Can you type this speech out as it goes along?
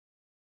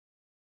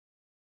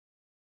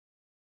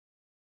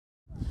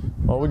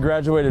Well, we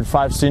graduated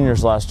 5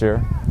 seniors last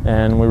year,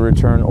 and we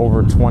returned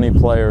over 20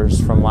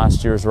 players from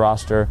last year's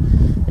roster,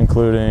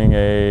 including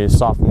a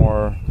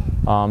sophomore,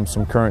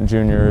 some current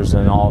juniors,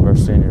 and all of our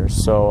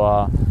seniors.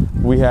 So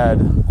we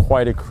had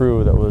quite a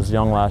crew that was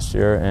young last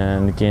year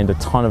and gained a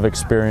ton of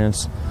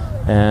experience.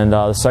 And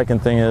the second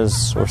thing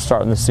is we're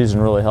starting the season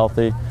really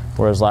healthy,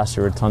 whereas last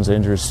year we had tons of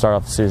injuries to start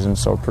off the season,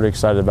 so we're pretty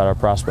excited about our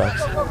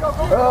prospects.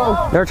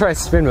 Oh. Never try a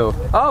spin move.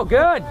 Oh,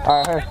 good.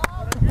 All right.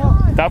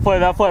 That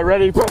play,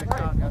 ready.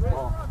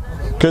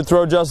 Good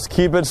throw, Justice.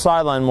 Keep it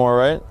sideline more,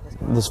 right?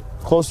 The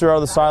closer you are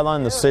to the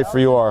sideline, the safer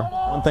you are.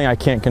 One thing I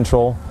can't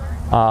control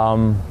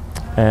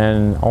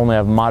and only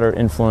have moderate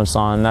influence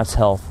on, that's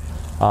health.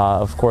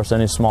 Of course,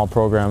 any small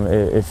program,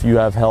 if you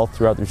have health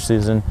throughout your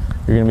season,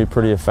 you're going to be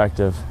pretty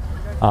effective.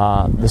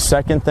 The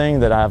second thing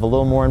that I have a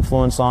little more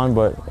influence on,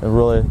 but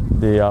really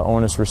the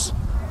onus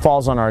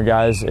falls on our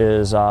guys,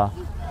 is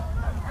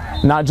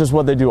not just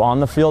what they do on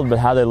the field, but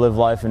how they live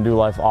life and do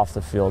life off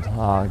the field.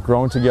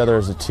 Growing together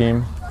as a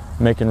team,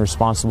 making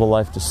responsible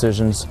life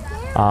decisions,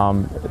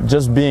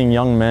 just being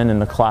young men in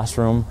the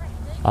classroom,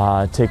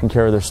 taking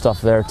care of their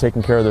stuff there,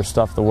 taking care of their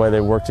stuff the way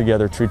they work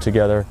together, treat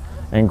together,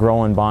 and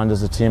grow and bond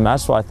as a team.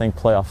 That's what I think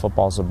playoff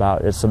football is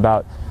about. It's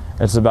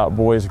about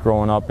boys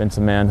growing up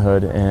into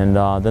manhood, and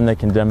then they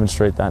can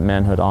demonstrate that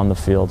manhood on the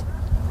field.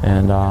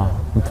 And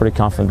I'm pretty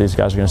confident these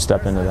guys are going to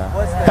step into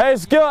that. Hey,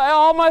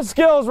 all my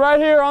skills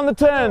right here on the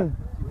 10.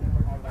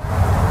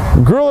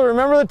 Grueller,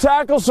 remember the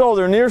tackle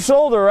shoulder, near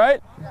shoulder,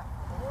 right?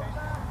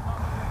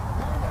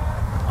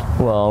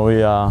 Well, we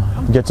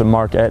get to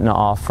mark Etna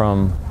off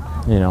from,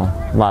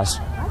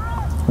 last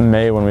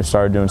May when we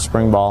started doing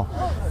spring ball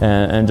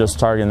and just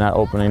targeting that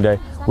opening day.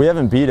 We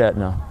haven't beat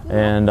Etna,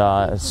 and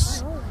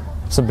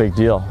it's a big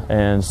deal.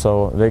 And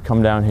so they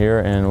come down here,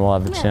 and we'll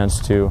have a chance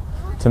to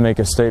make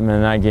a statement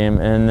in that game.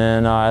 And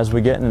then as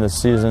we get into the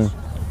season,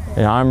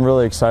 I'm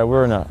really excited.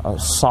 We're in a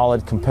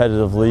solid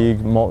competitive league.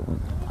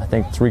 I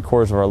think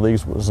 3/4 of our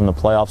league was in the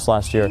playoffs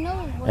last year,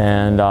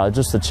 and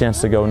just the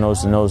chance to go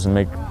nose to nose and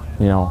make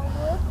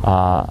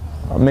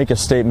a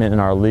statement in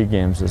our league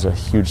games is a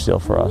huge deal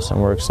for us, and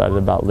we're excited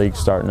about league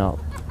starting up.